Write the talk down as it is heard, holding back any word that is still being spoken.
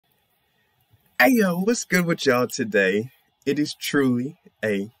Hey yo, what's good with y'all today? It is truly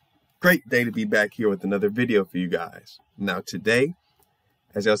a great day to be back here with another video for you guys. Now today,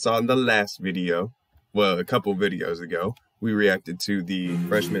 as y'all saw in the last video, well, a couple videos ago, we reacted to the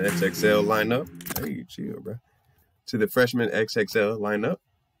Freshman XXL lineup. Hey, chill, bro. To the Freshman XXL lineup.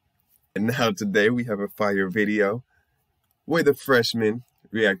 And now today we have a fire video where the freshmen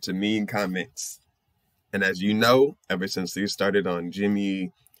react to mean comments. And as you know, ever since they started on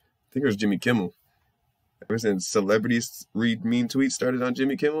Jimmy Kimmel. Ever since celebrities read mean tweets started on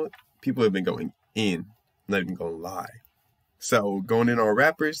Jimmy Kimmel, people have been going in. I'm not even gonna lie. So going in on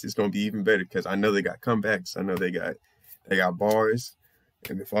rappers is gonna be even better because I know they got comebacks. I know they got bars,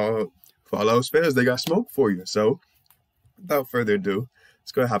 and if all else fails, they got smoke for you. So without further ado,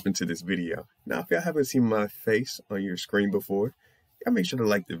 let's go hop into this video. Now, if y'all haven't seen my face on your screen before, y'all make sure to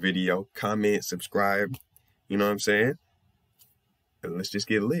like the video, comment, subscribe. You know what I'm saying? And let's just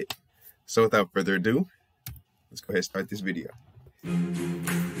get lit. So without further ado, let's go ahead and start this video.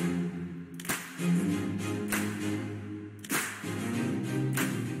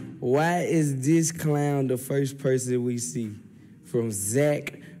 Why is this clown the first person we see? From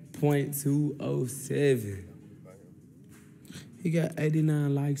Zach.207. He got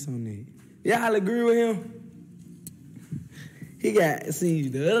 89 likes on it. Y'all agree with him? He got, see,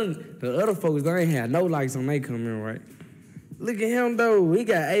 the other folks, they ain't had no likes on their comment, right? Look at him, though. He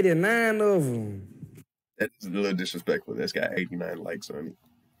got 89 of them. That's a little disrespectful. That's got 89 likes on it.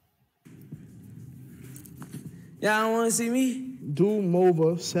 Y'all don't want to see me? Dude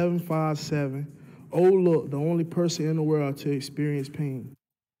Mova 757. Oh look, the only person in the world to experience pain.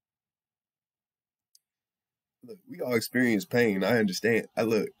 Look, we all experience pain. I understand. I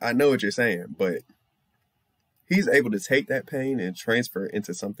know what you're saying, but he's able to take that pain and transfer it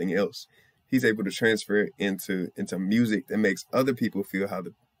into something else. He's able to transfer it into music that makes other people feel how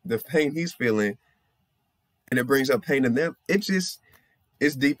the pain he's feeling, and it brings up pain in them. It's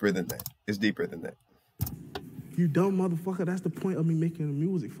deeper than that. It's deeper than that. You dumb motherfucker, that's the point of me making the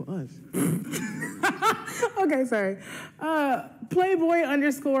music for us. Okay, sorry. Playboy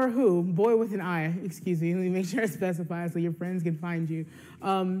underscore who? Boy with an I, excuse me. Let me make sure it's specified so your friends can find you.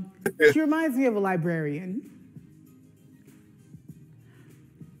 She reminds me of a librarian.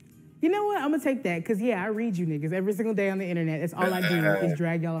 You know what? I'm gonna take that, because yeah, I read you niggas every single day on the internet. That's all I do is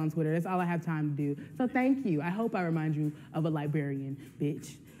drag y'all on Twitter. That's all I have time to do. So thank you. I hope I remind you of a librarian,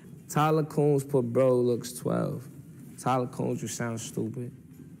 bitch. Tyler Coons put bro looks 12. Tyler Coons, you sound stupid.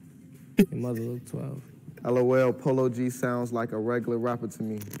 Your mother look 12. LOL, Polo G sounds like a regular rapper to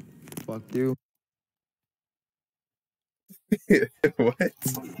me. Fuck you. What?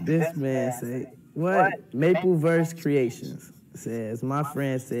 This man said, what? Mapleverse Creations says, my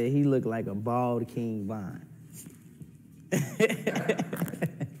friend said he looked like a bald King Von.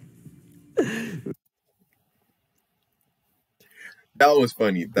 That was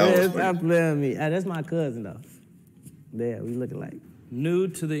funny. That was funny. Stop playing me. That's my cousin, though. There, we look alike. New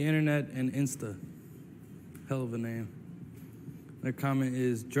to the internet and Insta. Hell of a name. Their comment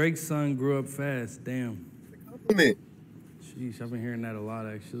is, Drake's son grew up fast. Damn. Compliment. Sheesh, I've been hearing that a lot,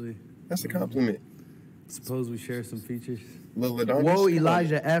 actually. That's a compliment. Suppose we share some features. Whoa,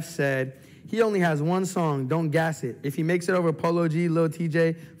 Elijah F said, he only has one song, don't gas it. If he makes it over Polo G, Lil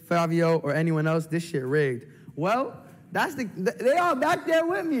TJ, Fabio, or anyone else, this shit rigged. Well, they all back there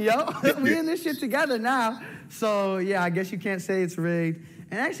with me, yo. We in this shit together now. So yeah, I guess you can't say it's rigged.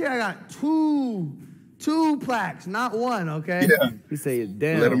 And actually I got two plaques, not one, okay? Yeah. He said,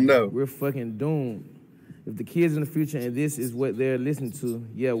 damn, let them know. We're fucking doomed. If the kids in the future and this is what they're listening to,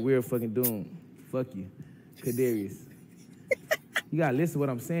 yeah, we're fucking doomed. Fuck you. Kadarius. You gotta listen to what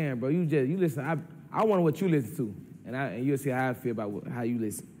I'm saying, bro. You listen. I want what you listen to. And you'll see how I feel about how you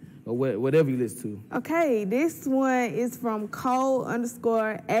listen. Or whatever you listen to. Okay, this one is from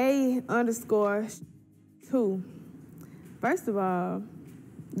Cole_A_2. First of all,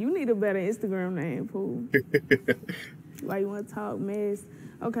 you need a better Instagram name, Pooh. Why you want to talk mess?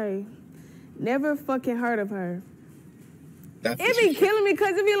 Okay, never fucking heard of her. It be killing me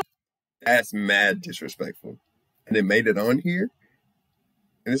because it be like... That's mad disrespectful. And it made it on here?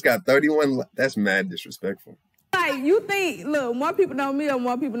 And it's got 31... That's mad disrespectful. Like, you think, look, more people know me or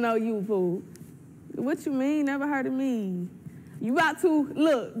more people know you, fool? What you mean? Never heard of me. You about to,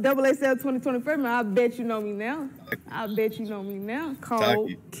 look, XXL 2020 Freshmen, I bet you know me now. I bet you know me now. Cole.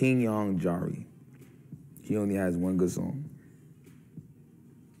 King Young Jari. He only has one good song.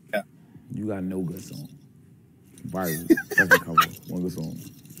 Yeah. You got no good song. Viral. Second cover. One good song.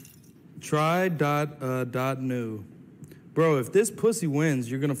 Try.new. Bro, if this pussy wins,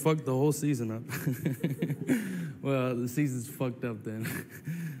 you're gonna fuck the whole season up. Well, the season's fucked up then.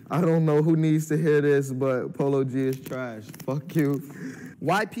 I don't know who needs to hear this, but Polo G is trash. Fuck you.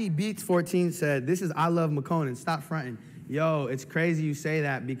 YP Beats 14 said, "This is I Love McConan. Stop fronting." Yo, it's crazy you say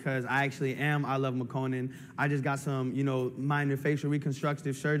that because I actually am I Love McConan. I just got some, minor facial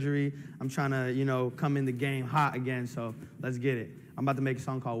reconstructive surgery. I'm trying to, come in the game hot again, so let's get it. I'm about to make a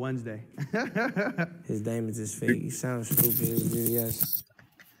song called Wednesday. His name is just fake. He sounds stupid. He really is.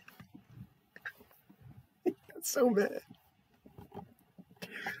 That's so bad.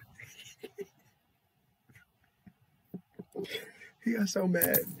 He got so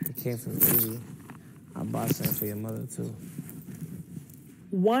mad. He came from Italy. I bought something for your mother, too.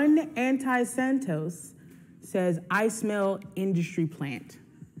 One Anti-Santos says, I smell industry plant.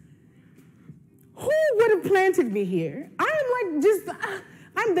 Who would have planted me here?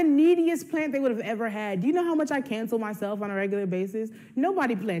 I'm the neediest plant they would have ever had. Do you know how much I cancel myself on a regular basis?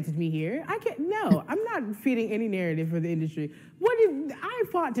 Nobody planted me here. No, I'm not feeding any narrative for the industry. I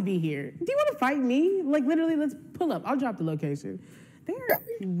fought to be here. Do you want to fight me? Like, literally, let's pull up. I'll drop the location. They're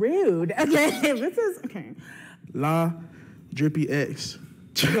rude. Okay, okay. La Drippy X.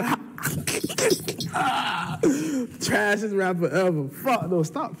 Trashest rapper ever. Fuck, no,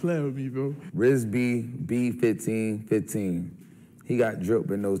 stop playing with me, bro. Riz B, B1515. He got drip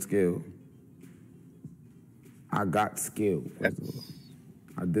but no skill. I got skill. First of all.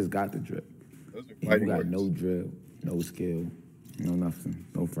 I just got the drip. Those are You fighting got words. no drip, no skill, no nothing,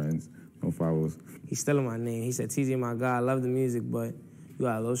 no friends, no followers. He's stealing my name. He said, TJ, my God, I love the music, but you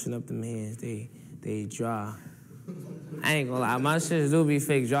gotta lotion up them hands. They dry. I ain't gonna lie, my shit do be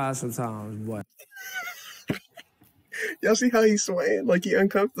fake dry sometimes, boy. Y'all see how he's swaying? Like he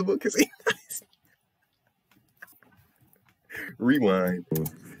uncomfortable because he... Rewind.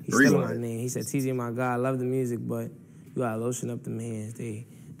 He's stealing my name. He said, TJ, my God, I love the music, but you gotta lotion up them hands. They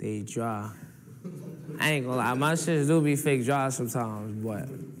dry. I ain't gonna lie, my shit do be fake dry sometimes, but...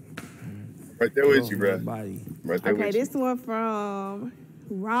 Right there with you, bro. Body. Right there Okay, with you. this one from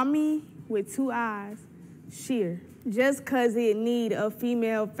Rami with 2 eyes. Sheer. Just cause it need a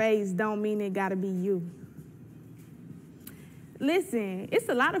female face don't mean it gotta be you. Listen, it's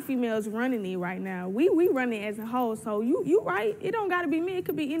a lot of females running it right now. We run it as a whole, so you right. It don't gotta be me. It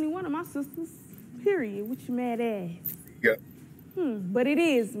could be any one of my sisters. Period. What you mad ass? Yeah. But it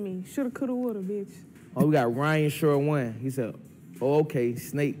is me. Shoulda, coulda, woulda, bitch. Oh, we got Ryan Shore 1. He said, oh, okay,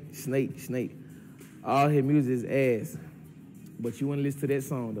 snake. All his music is ass. But you wouldn't listen to that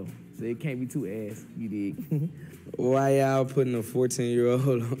song, though. So it can't be too ass, you dig? Why y'all putting a 14-year-old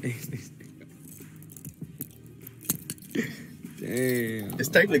on Damn. It's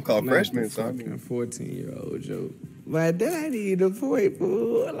technically called Not freshman, the so I fucking mean... 14-year-old joke. My daddy, the point,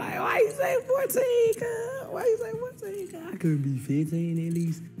 fool. Like, why you say 14, cuz? Why you say 14, cuz? I could be 15 at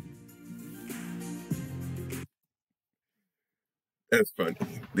least. That's funny.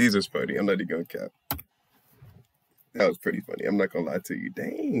 These are funny. I'm not even gonna cap. That was pretty funny. I'm not gonna lie to you.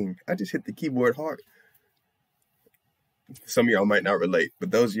 Dang, I just hit the keyboard hard. Some of y'all might not relate,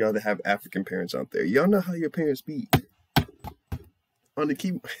 but those of y'all that have African parents out there, y'all know how your parents be on the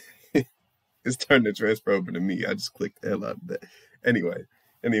keyboard. It's turned to transfer over to me. I just clicked the hell out of that. Anyways.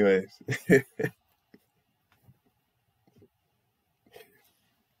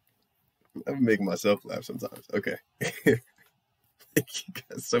 I'm making myself laugh sometimes. Okay. Thank you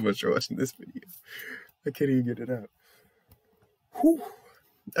guys so much for watching this video. I can't even get it out. Whew.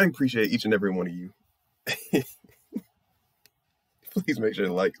 I appreciate each and every one of you. Please make sure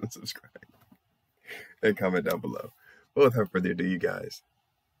to like and subscribe. And comment down below. But without further ado, you guys,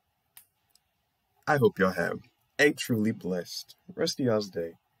 I hope y'all have a truly blessed rest of y'all's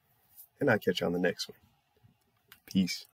day. And I'll catch you on the next one. Peace.